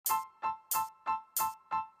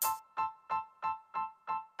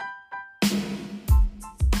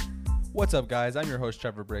What's up, guys? I'm your host,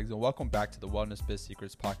 Trevor Briggs, and welcome back to the Wellness Biz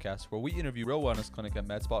Secrets podcast, where we interview real wellness clinic and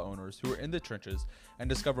med spa owners who are in the trenches and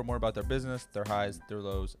discover more about their business, their highs, their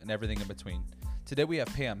lows, and everything in between. Today, we have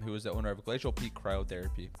Pam, who is the owner of Glacial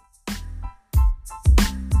Cryotherapy.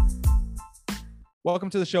 Welcome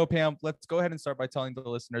to the show, Pam. Let's go ahead and start by telling the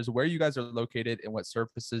listeners where you guys are located and what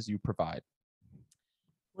services you provide.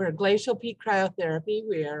 We're at Glacial Cryotherapy.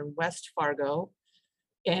 We are in West Fargo,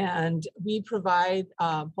 and we provide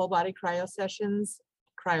whole body cryo sessions,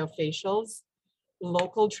 cryofacials,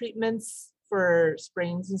 local treatments for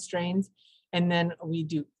sprains and strains, and then we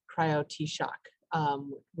do cryo T-shock,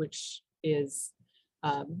 which is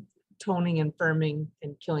toning and firming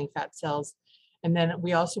and killing fat cells. And then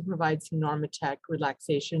we also provide some Normatec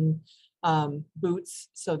relaxation boots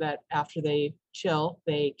so that after they chill,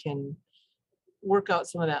 they can work out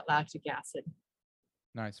some of that lactic acid.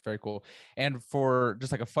 Nice. Very cool. And for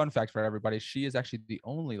just like a fun fact for everybody, she is actually the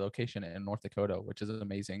only location in North Dakota, which is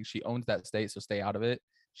amazing. She owns that state, so stay out of it.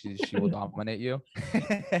 She will dominate you.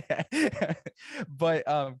 But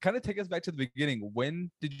kind of take us back to the beginning.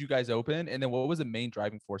 When did you guys open? And then what was the main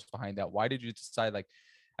driving force behind that? Why did you decide, like,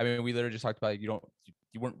 I mean, we literally just talked about you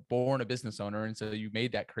weren't born a business owner, and so you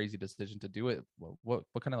made that crazy decision to do it. What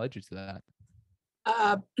kind of led you to that?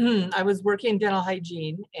 I was working in dental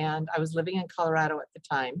hygiene, and I was living in Colorado at the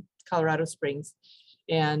time, Colorado Springs,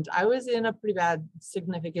 and I was in a pretty bad,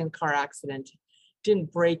 significant car accident.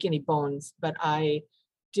 Didn't break any bones, but I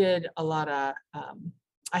did a lot of,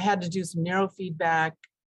 I had to do some neurofeedback,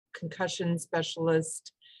 concussion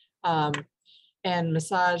specialist, and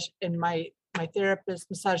massage. And my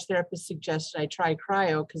massage therapist suggested I try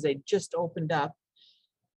cryo because they just opened up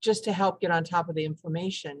just to help get on top of the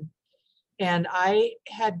inflammation. And I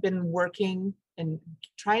had been working and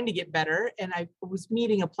trying to get better, and I was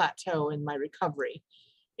meeting a plateau in my recovery.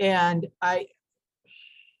 And I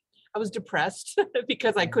was depressed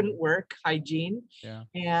because I couldn't work hygiene. Yeah.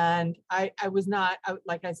 And I was not,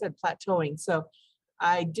 like I said, plateauing. So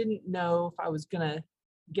I didn't know if I was going to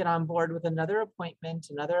get on board with another appointment,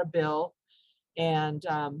 another bill. And,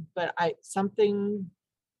 but something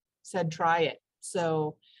said, try it.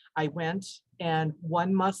 So I went, and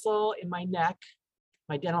one muscle in my neck,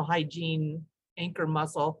 my dental hygiene anchor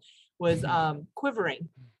muscle, was quivering.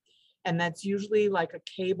 And that's usually like a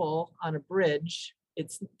cable on a bridge.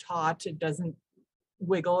 It's taut, it doesn't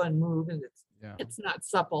wiggle and move, and it's not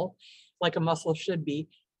supple like a muscle should be.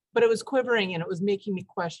 But it was quivering, and it was making me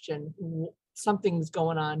question, something's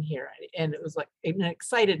going on here. And it was like an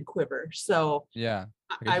excited quiver. So yeah,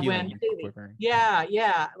 like I went daily.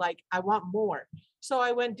 Yeah, like I want more. So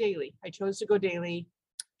I went daily. I chose to go daily,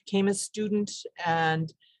 became a student,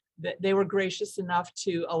 and they were gracious enough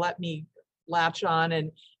to let me latch on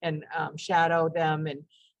and shadow them, and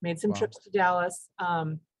made some trips to Dallas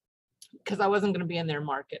because I wasn't going to be in their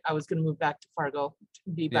market. I was going to move back to Fargo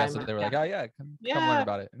to be by so my they were like, oh yeah, come learn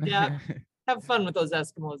about it. Yeah, have fun with those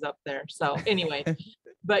Eskimos up there. So anyway,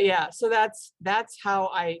 but yeah, so that's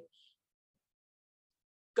how I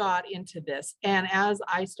got into this. And as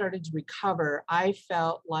I started to recover, I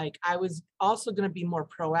felt like I was also going to be more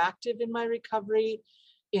proactive in my recovery,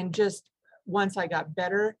 in just once I got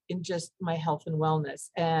better in just my health and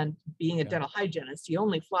wellness. And being a dental hygienist, you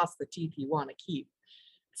only floss the teeth you want to keep.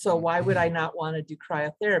 So why would I not want to do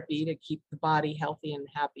cryotherapy to keep the body healthy and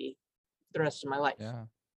happy the rest of my life? Yeah,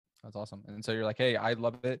 that's awesome. And so you're like, hey, I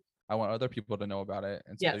love it. I want other people to know about it.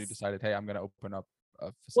 And so you decided, hey, I'm going to open up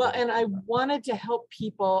a facility. Well, and I wanted to help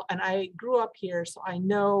people. And I grew up here, so I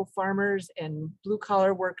know farmers and blue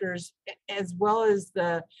collar workers, as well as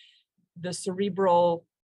the cerebral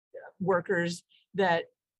workers, that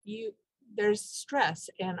there's stress.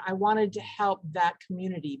 And I wanted to help that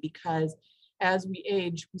community, because as we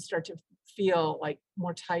age, we start to feel like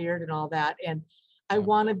more tired and all that. And I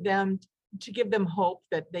wanted them to give them hope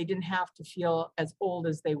that they didn't have to feel as old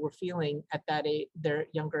as they were feeling at that age, their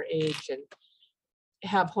younger age, and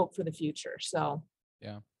have hope for the future. So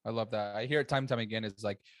yeah, I love that. I hear it time and time again, is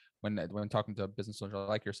like when talking to business owners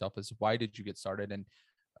like yourself, is why did you get started? And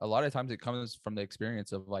a lot of times it comes from the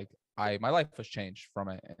experience of like, my life was changed from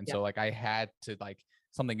it. And so like I had to, like,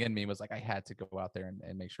 something in me was like, I had to go out there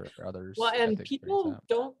and make sure others. Well, and people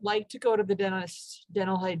don't like to go to the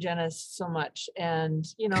dental hygienist so much. And,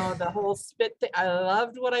 the whole spit thing, I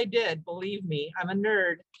loved what I did. Believe me, I'm a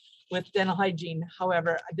nerd with dental hygiene.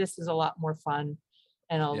 However, this is a lot more fun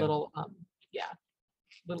and a little,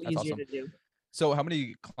 little easier to do. So how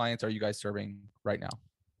many clients are you guys serving right now?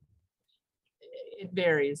 It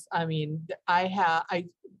varies. I mean, I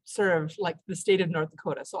serve like the state of North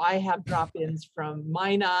Dakota. So I have drop-ins from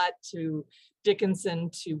Minot to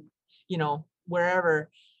Dickinson to, wherever.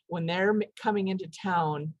 when they're coming into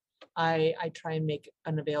town, I try and make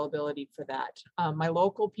an availability for that. My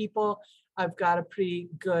local people, I've got a pretty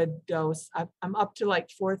good dose. I'm up to like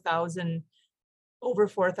 4,000, over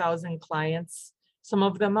 4,000 clients. Some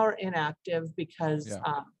of them are inactive because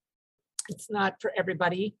it's not for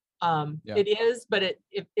everybody. It is, but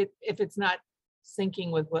if it's not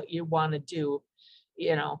syncing with what you want to do,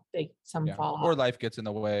 some fall off. Or life gets in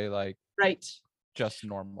the way, like right. Just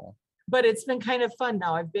normal. But it's been kind of fun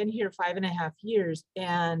now. I've been here 5.5 years,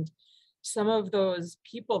 and some of those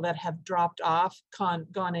people that have dropped off,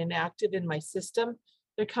 gone inactive in my system,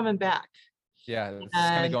 they're coming back. Yeah, it's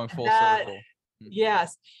kind of going full circle.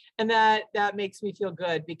 Yes, and that makes me feel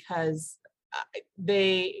good because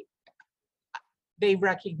they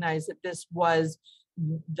recognize that this was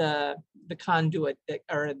the conduit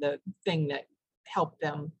or the thing that helped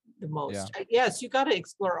them the most. Yes, you got to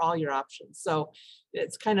explore all your options. So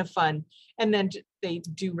it's kind of fun. And then they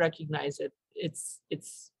do recognize it. It's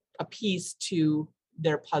a piece to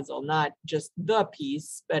their puzzle, not just the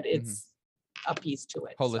piece, but it's a piece to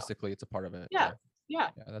it. Holistically, it's a part of it. Yeah,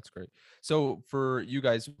 that's great. So for you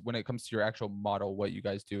guys, when it comes to your actual model, what you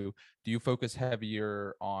guys do you focus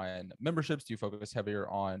heavier on memberships? Do you focus heavier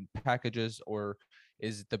on packages, or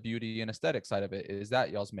is the beauty and aesthetic side of it, is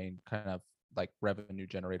that y'all's main kind of like revenue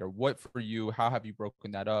generator? What for you, how have you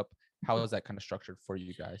broken that up? How is that kind of structured for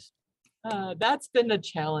you guys? That's been a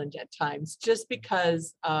challenge at times, just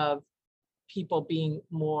because of people being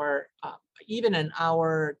more, even an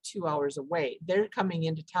hour, 2 hours away. They're coming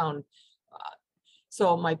into town.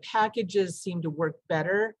 So my packages seem to work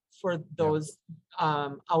better for those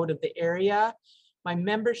out of the area. My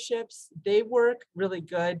memberships, they work really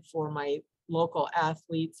good for my local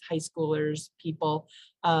athletes, high schoolers, people.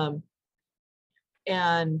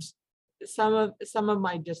 And some of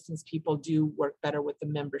my distance people do work better with the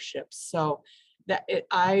memberships. So that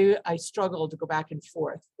I struggle to go back and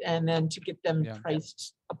forth, and then to get them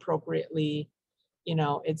priced appropriately.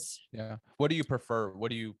 It's What do you prefer?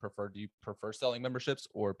 Do you prefer selling memberships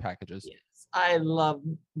or packages? Yes, I love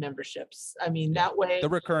memberships. I mean, that way the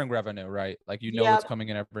recurring revenue, right? Like it's coming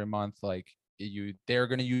in every month. Like they're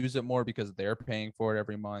going to use it more because they're paying for it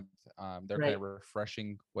every month. They're kind of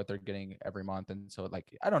refreshing what they're getting every month, and so like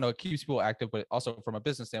I don't know, it keeps people active, but also from a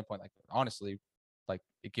business standpoint, like honestly, like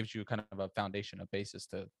it gives you kind of a foundation, a basis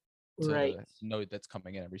to know that's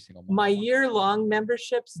coming in every single month. My year-long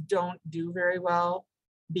memberships don't do very well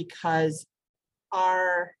because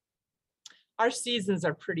our seasons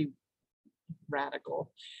are pretty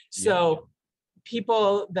radical. So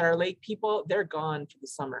people that are lake people, they're gone for the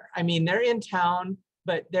summer. I mean, they're in town,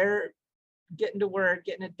 but they're getting to work,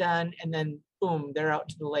 getting it done, and then boom, they're out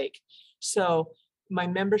to the lake. So my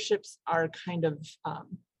memberships are kind of,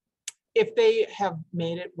 if they have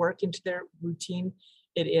made it work into their routine,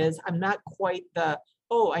 it is. I'm not quite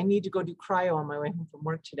I need to go do cryo on my way home from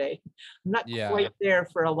work today. I'm not quite there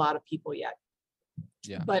for a lot of people yet.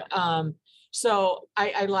 But so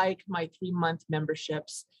I like my 3-month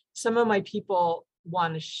memberships. Some of my people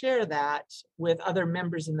want to share that with other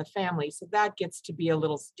members in the family, so that gets to be a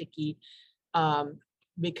little sticky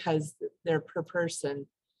because they're per person.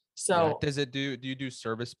 So does it do you do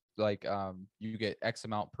service, like you get X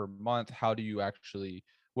amount per month? How do you actually,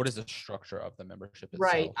 what is the structure of the membership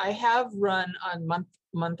itself? Right, I have run on month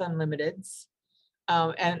unlimiteds,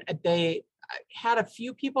 and they had a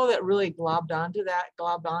few people that really globbed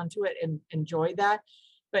onto it and enjoyed that.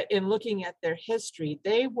 But in looking at their history,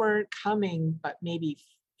 they weren't coming but maybe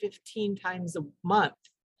 15 times a month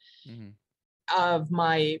of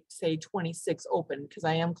my, say, 26 open, because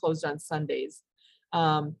I am closed on Sundays.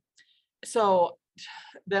 So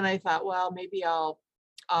then I thought, well, maybe I'll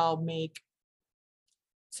make,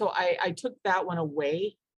 so I took that one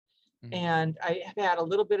away, and I have had a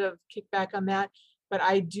little bit of kickback on that. But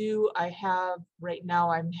I have right now,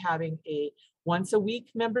 I'm having a once a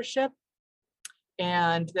week membership,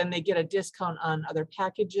 and then they get a discount on other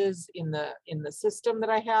packages in the system that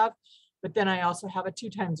I have. But then I also have a 2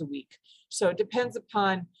 times a week. So it depends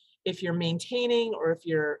upon if you're maintaining or if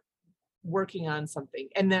you're working on something.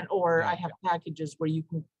 And then, I have packages where you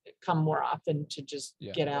can come more often to just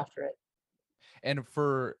get after it. And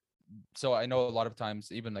so I know a lot of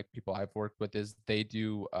times, even like people I've worked with, is they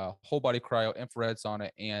do whole body cryo, infrared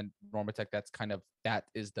sauna, and Normatec. That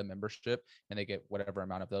is the membership, and they get whatever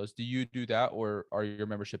amount of those. Do you do that, or are your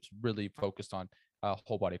memberships really focused on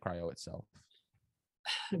whole body cryo itself?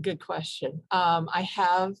 Good question. I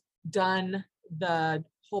have done the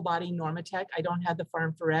whole body Normatec. I don't have the far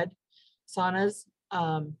infrared saunas.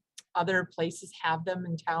 Other places have them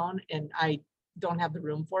in town, and I don't have the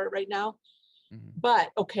room for it right now.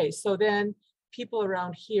 But okay, so then people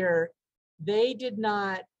around here, they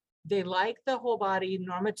like the whole body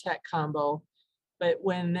Normatec combo, but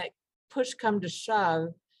when that push come to shove,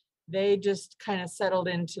 they just kind of settled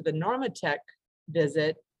into the Normatec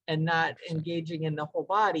visit and not engaging in the whole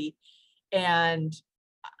body. And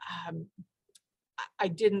I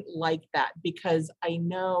didn't like that, because I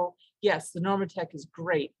know, yes, the Normatec is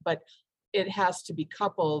great, but it has to be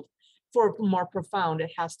coupled for more profound.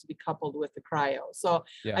 It has to be coupled with the cryo. So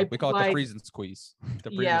yeah, we call it the freeze and squeeze.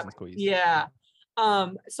 The freeze and squeeze. Yeah.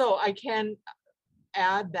 So I can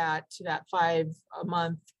add that to that 5 a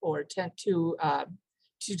month or 2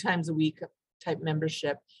 times a week type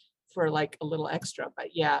membership for like a little extra. But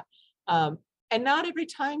yeah. And not every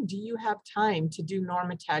time do you have time to do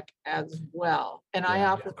Normatec as well. And I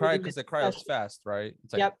offer because the cryo is fast, right?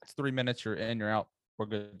 It's like it's 3 minutes, you're in, you're out, we're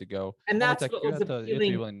good to go. And that's what you was have to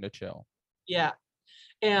appealing. be willing to chill. Yeah.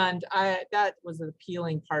 And that was an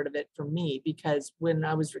appealing part of it for me, because when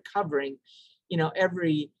I was recovering,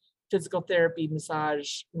 every physical therapy,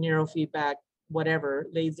 massage, neurofeedback, whatever,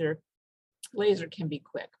 laser can be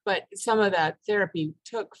quick, but some of that therapy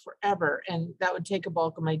took forever, and that would take a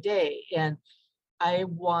bulk of my day. And I'm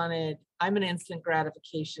an instant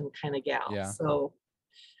gratification kind of gal. Yeah. So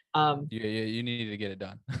you need to get it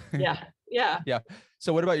done. Yeah.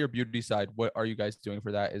 So what about your beauty side? What are you guys doing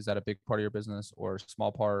for that? Is that a big part of your business or a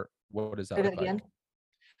small part? What is that look again?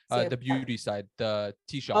 Like? The beauty side, the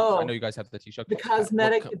T-Shock. I know you guys have the T-Shock. The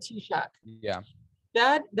cosmetic, the T-Shock. Yeah.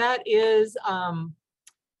 That is I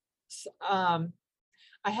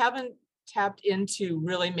haven't tapped into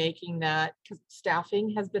really making that, because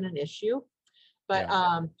staffing has been an issue, but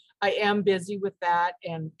I am busy with that,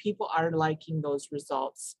 and people are liking those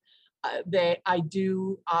results. I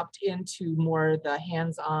do opt into more the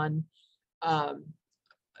hands-on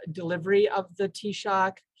delivery of the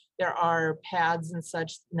T-Shock. There are pads and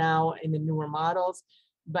such now in the newer models,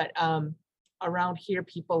 but around here,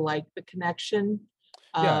 people like the connection.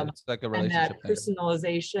 It's like a relationship and that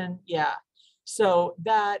personalization. Yeah. So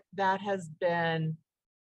that has been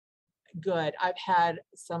good. I've had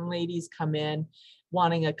some ladies come in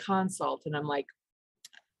wanting a consult, and I'm like,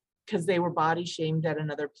 because they were body shamed at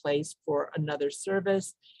another place for another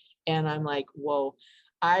service. And I'm like, whoa,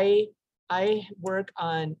 I work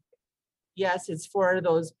on, yes, it's for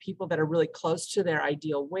those people that are really close to their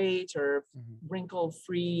ideal weight or wrinkle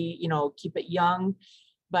free, keep it young.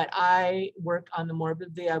 But I work on the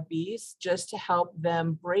morbidly obese just to help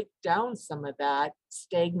them break down some of that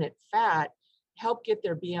stagnant fat, help get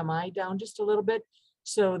their BMI down just a little bit,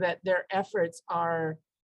 so that their efforts are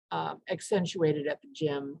accentuated at the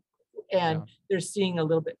gym, and they're seeing a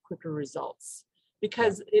little bit quicker results,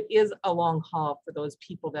 because it is a long haul for those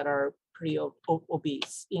people that are pretty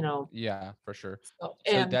obese, Yeah, for sure. So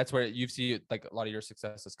that's where you see like a lot of your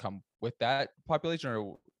successes come with that population,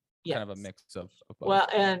 or kind of a mix of both? Well,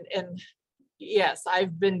 and yes,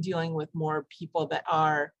 I've been dealing with more people that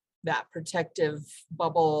are that protective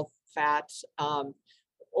bubble fat,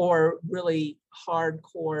 or really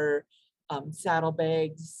hardcore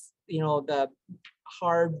saddlebags, the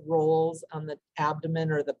hard rolls on the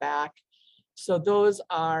abdomen or the back. So those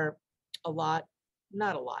are a lot,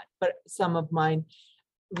 not a lot, but some of mine.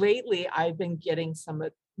 Lately, I've been getting some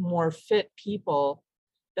more fit people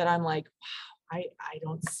that I'm like, wow, I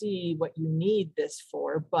don't see what you need this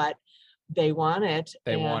for, but they want it.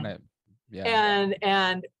 They want it. Yeah. And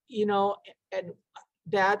and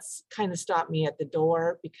that's kind of stopped me at the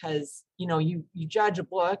door, because you judge a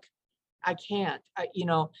book. I can't,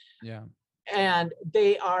 Yeah. And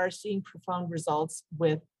they are seeing profound results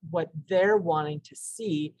with what they're wanting to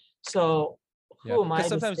see. So who am I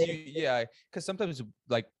to say? Because sometimes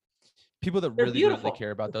like people that They're really beautiful.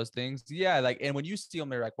 care about those things, like, and when you see them,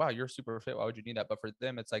 they're like, wow, you're super fit, why would you need that? But for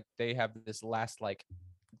them, it's like they have this last like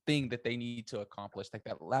thing that they need to accomplish, like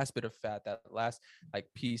that last bit of fat, that last like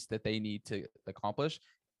piece that they need to accomplish.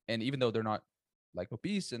 And even though they're not like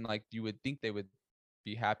obese and like you would think they would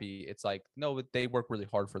be happy, it's like, no, they work really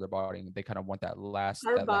hard for their body, and they kind of want that last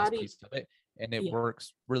piece of it, and it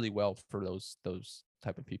works really well for those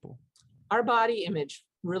type of people. Our body image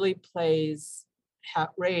really plays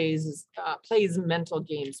mental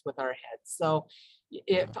games with our heads. So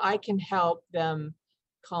if I can help them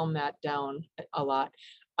calm that down a lot.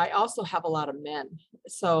 I also have a lot of men.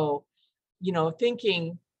 So,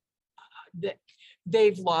 thinking that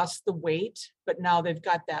they've lost the weight, but now they've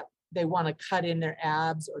got that, they want to cut in their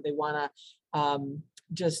abs, or they want to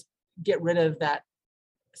just get rid of that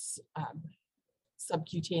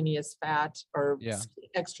subcutaneous fat or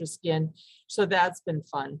extra skin. So that's been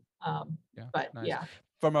fun. But nice. yeah.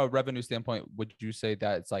 from a revenue standpoint, would you say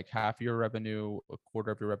that it's like half your revenue, a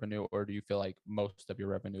quarter of your revenue, or do you feel like most of your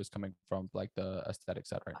revenue is coming from like the aesthetic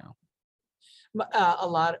side right now?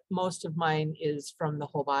 Most of mine is from the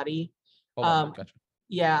whole body. Hold on, gotcha.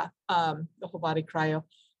 Yeah, the whole body cryo.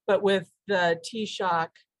 But with the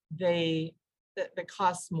T-Shock, the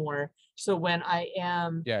costs more. So when I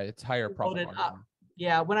am It's higher profit loaded margin.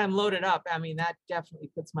 up, when I'm loaded up, I mean, that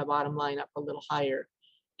definitely puts my bottom line up a little higher.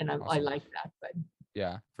 And I Awesome. like that, but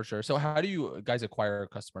Yeah, for sure. So how do you guys acquire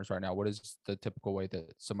customers right now? What is the typical way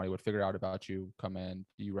that somebody would figure out about you, come in?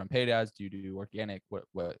 Do you run paid ads? Do you do organic? What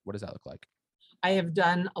does that look like? I have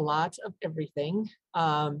done a lot of everything.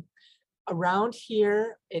 Around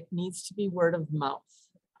here, it needs to be word of mouth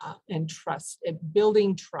and trust,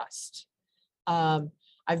 building trust.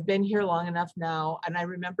 I've been here long enough now, and I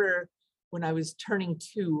remember when I was turning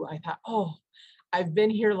 2, I thought, oh, I've been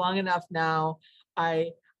here long enough now.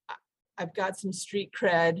 I've got some street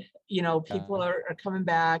cred, people are coming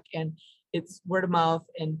back, and it's word of mouth,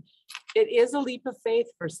 and it is a leap of faith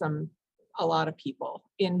for a lot of people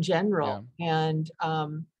in general.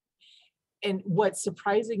 And what's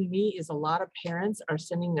surprising me is a lot of parents are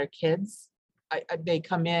sending their kids. They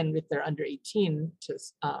come in if they're under 18 for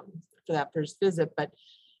that first visit, but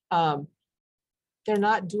they're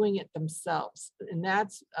not doing it themselves. And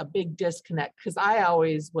that's a big disconnect, because I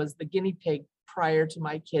always was the guinea pig prior to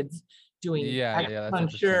my kids doing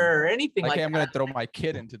acupuncture or anything like that. I'm going to throw my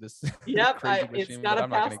kid into this Yep, crazy it's machine, got but to I'm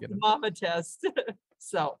not pass going to get the him. mama test.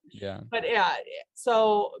 So, but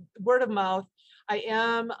so word of mouth. I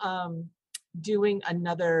am doing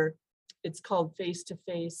another, it's called Face to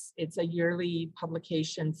Face. It's a yearly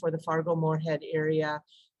publication for the Fargo-Moorhead area.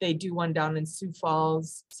 They do one down in Sioux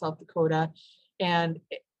Falls, South Dakota. And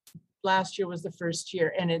last year was the first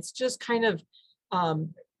year. And it's just kind of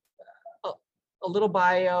a little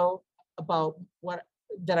bio about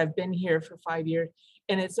that I've been here for 5 years.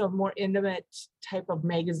 And it's a more intimate type of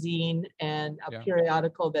magazine and a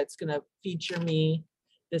periodical that's going to feature me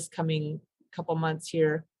this coming couple months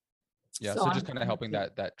here. So just kind of helping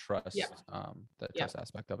that trust, trust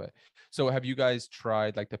aspect of it. So have you guys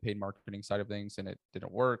tried like the paid marketing side of things and it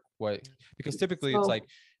didn't work? Because typically it's like,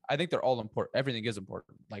 I think they're all important. Everything is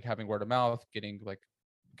important, like having word of mouth, getting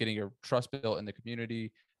your trust built in the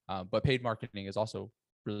community. But paid marketing is also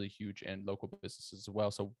really huge in local businesses as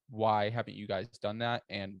well. So why haven't you guys done that?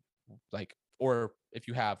 And or if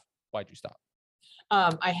you have, why'd you stop?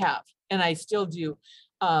 I have, and I still do.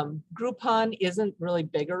 Groupon isn't really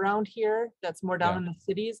big around here. That's more down in the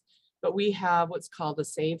cities, but we have what's called a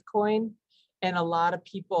save coin, and a lot of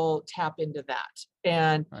people tap into that.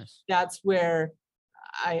 And that's where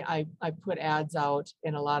I put ads out,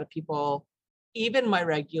 and a lot of people, even my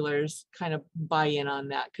regulars, kind of buy in on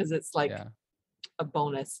that because it's like a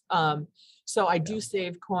bonus. So I do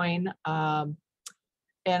save coin, and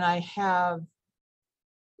I have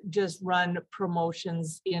just run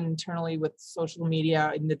promotions internally with social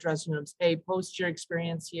media in the dressing rooms. Hey, post your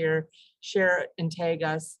experience here, share it and tag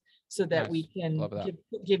us so that we can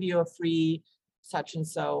give you a free such and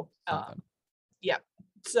so.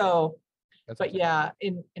 So, that's but awesome.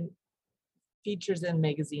 In features in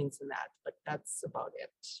magazines and that, but that's about it.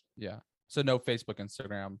 So no Facebook,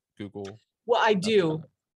 Instagram, Google. Well, I do.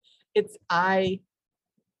 I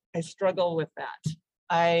struggle with that.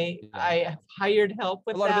 I have hired help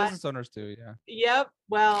with that. A lot of business owners do, Yep.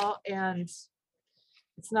 Well, and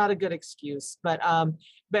it's not a good excuse, but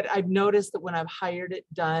I've noticed that when I've hired it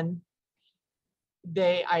done,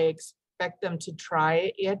 I expect them to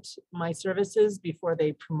try my services before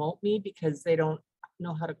they promote me, because they don't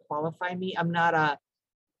know how to qualify me. I'm not a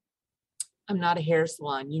hair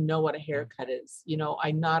salon. You know what a haircut is.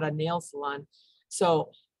 I'm not a nail salon.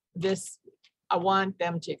 So I want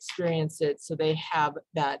them to experience it so they have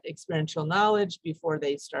that experiential knowledge before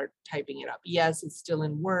they start typing it up. Yes, it's still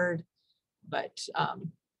in Word, but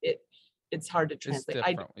it's hard to translate.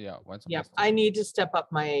 I need to step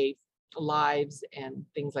up my lives and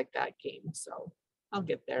things like that game. So I'll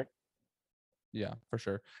get there. Yeah, for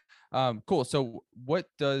sure. Cool. So what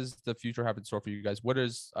does the future have in store for you guys? What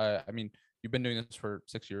is, you've been doing this for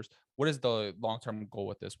 6 years. What is the long-term goal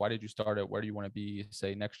with this? Why did you start it? Where do you want to be,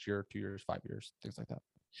 say, next year, 2 years, 5 years, things like that?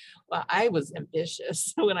 Well, I was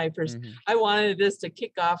ambitious when I first, I wanted this to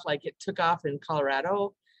kick off like it took off in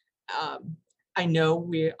Colorado. I know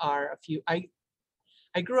we are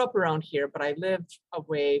I grew up around here, but I lived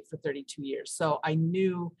away for 32 years. So I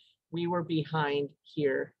knew we were behind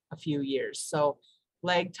here a few years. So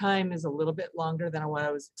lag time is a little bit longer than what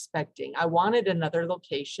I was expecting. I wanted another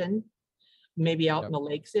location, maybe out in the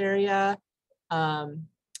lakes area,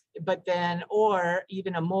 but then, or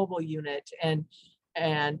even a mobile unit. And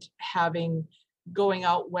and going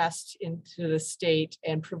out west into the state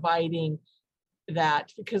and providing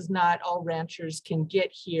that, because not all ranchers can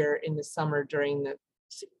get here in the summer during the,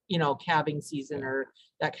 calving season or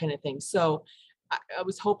that kind of thing. So I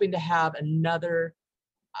was hoping to have another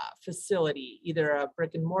facility, either a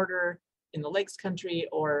brick and mortar in the Lakes country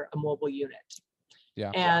or a mobile unit.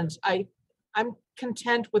 Yeah. And I'm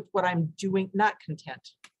content with what I'm doing. Not content.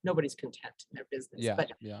 Nobody's content in their business,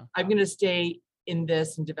 but I'm going to stay in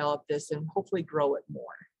this and develop this and hopefully grow it more.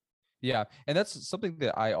 Yeah. And that's something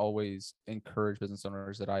that I always encourage business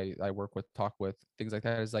owners that I work with, talk with, things like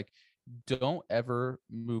that, is like, don't ever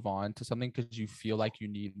move on to something because you feel like you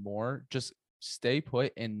need more. Just stay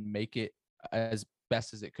put and make it as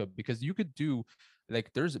best as it could, because you could do,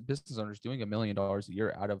 like, there's business owners doing $1 million a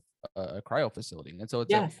year out of a cryo facility. And so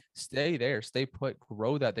it's like, stay there, stay put,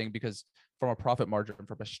 grow that thing, because from a profit margin,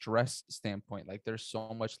 from a stress standpoint, like, there's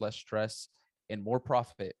so much less stress and more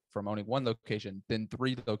profit from owning one location than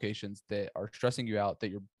 3 locations that are stressing you out, that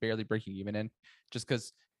you're barely breaking even in. Just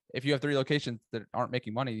because if you have 3 locations that aren't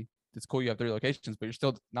making money, it's cool you have 3 locations, but you're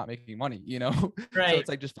still not making money, Right. So it's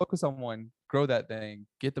like, just focus on one, grow that thing,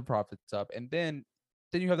 get the profits up, and then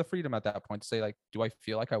you have the freedom at that point to say, like, do I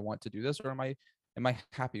feel like I want to do this, or am I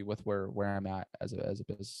happy with where I'm at as a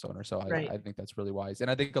business owner? So I think that's really wise. And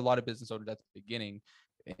I think a lot of business owners at the beginning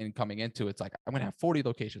and coming into it's like, I'm gonna have 40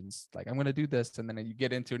 locations, like, I'm gonna do this, and then you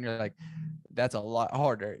get into it and you're like, that's a lot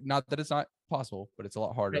harder. Not that it's not possible, but it's a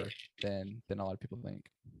lot harder than a lot of people think.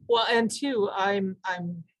 Well, and two, I'm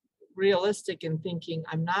realistic in thinking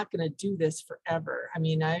I'm not going to do this forever. I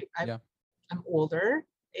mean, I'm older,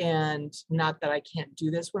 and not that I can't do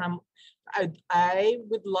this when I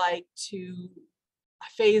would like to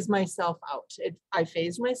phase myself out. I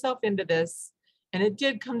phased myself into this, and it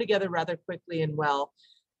did come together rather quickly and well.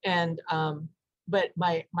 And but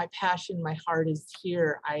my passion, my heart is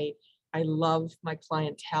here. I love my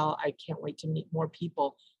clientele. I can't wait to meet more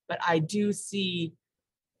people. But I do see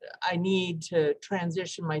I need to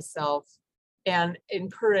transition myself and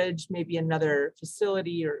encourage maybe another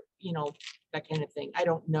facility, or that kind of thing. I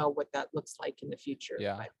don't know what that looks like in the future.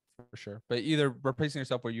 Yeah, for sure. But either replacing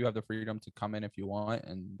yourself where you have the freedom to come in if you want,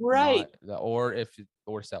 and or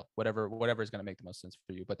sell, whatever is going to make the most sense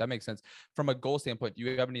for you. But that makes sense. From a goal standpoint, do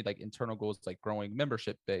you have any like internal goals, like growing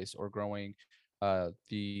membership base or growing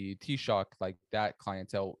the T-Shock, like that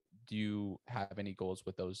clientele? Do you have any goals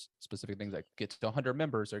with those specific things, like get to 100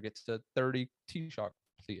 members or get to 30 T-Shock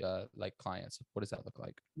like clients? What does that look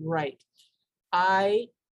like? Right. I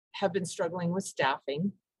have been struggling with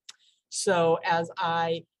staffing. So as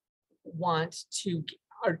I want to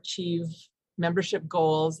achieve membership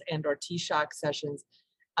goals and or T-Shock sessions,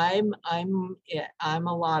 I'm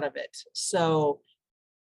a lot of it. So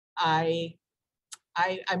I'm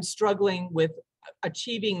struggling with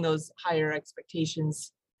achieving those higher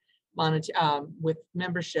expectations with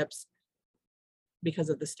memberships because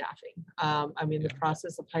of the staffing. I'm in the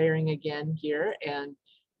process of hiring again here, and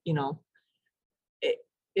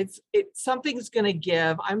it's something's going to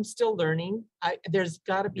give. I'm still learning. There's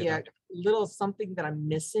got to be a little something that I'm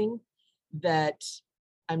missing, that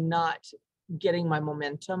I'm not getting my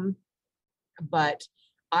momentum, but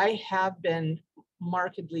I have been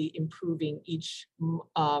markedly improving each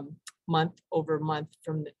month over month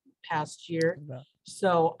from the past year.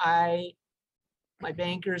 So my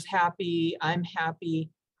banker's happy, I'm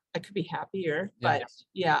happy. I could be happier, but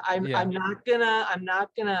I'm not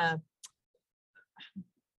gonna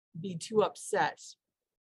be too upset.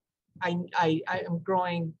 I am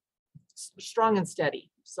growing strong and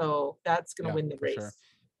steady, so that's gonna win the race. Sure.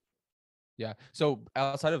 Yeah. So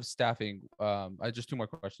outside of staffing, I just 2 more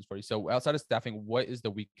questions for you. So outside of staffing, what is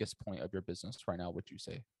the weakest point of your business right now, would you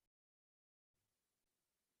say?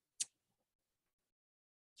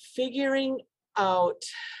 Figuring out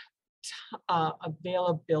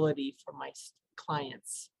availability for my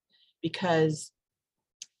clients, because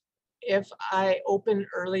if I open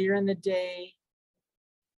earlier in the day,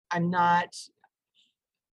 I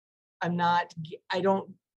don't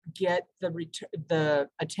get the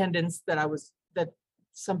attendance that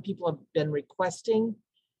some people have been requesting.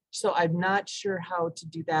 So I'm not sure how to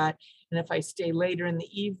do that. And if I stay later in the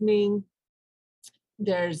evening,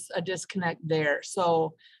 there's a disconnect there.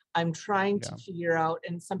 So I'm trying to figure out,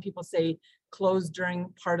 and some people say close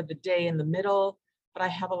during part of the day in the middle, but I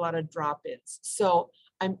have a lot of drop-ins. So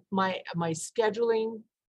my scheduling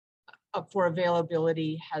for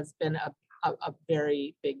availability has been a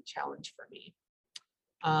very big challenge for me.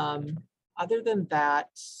 Other than that,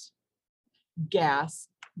 gas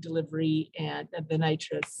delivery and the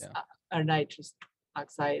nitrous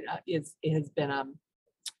oxide has been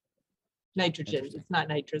Nitrogen. Interesting. It's not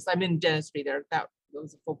nitrous. I'm in dentistry there. That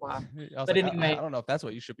was a faux pas. I was But like, anyway. I don't know if that's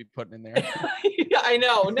what you should be putting in there. Yeah, I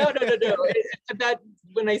know. No. That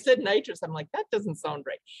when I said nitrous, I'm like, that doesn't sound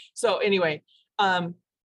right. So anyway,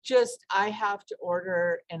 just I have to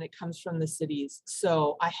order, and it comes from the cities.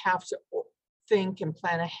 So I have to think and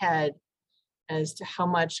plan ahead as to how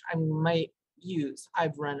much I might use.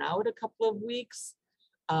 I've run out a couple of weeks.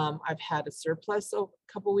 I've had a surplus of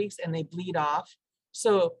a couple of weeks, and they bleed off.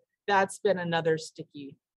 So that's been another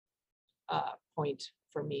sticky point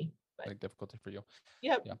for me. Like difficulty for you.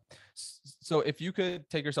 Yep. Yeah. So if you could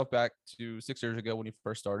take yourself back to 6 years ago when you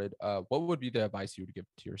first started, what would be the advice you would give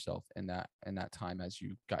to yourself in that time as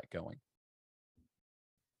you got going?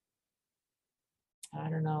 I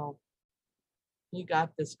don't know. You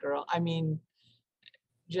got this, girl. I mean,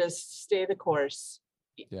 just stay the course.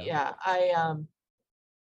 Yeah.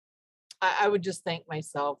 I would just thank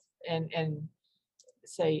myself and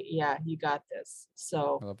say, yeah, you got this.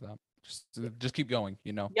 So I love that. Just keep going,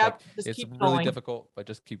 you know. Yep, like, just it's keep really going. difficult, but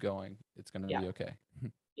just keep going. It's gonna Yeah. be okay.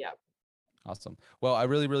 Yeah. Awesome. Well, I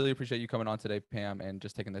really, really appreciate you coming on today, Pam, and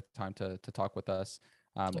just taking the time to talk with us.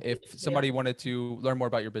 If somebody wanted to learn more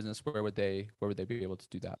about your business, where would they be able to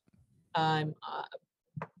do that? I'm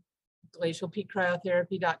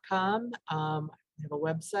glacialpeakcryotherapy.com. I have a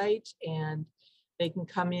website, and they can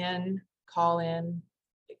come in, call in.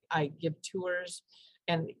 I give tours,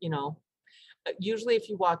 and usually if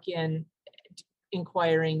you walk in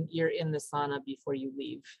inquiring, you're in the sauna before you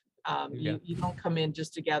leave. You don't come in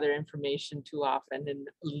just to gather information too often and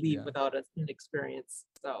leave without an experience.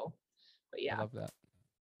 So, but yeah. I love that.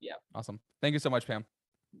 Yeah. Awesome. Thank you so much, Pam.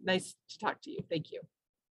 Nice to talk to you. Thank you.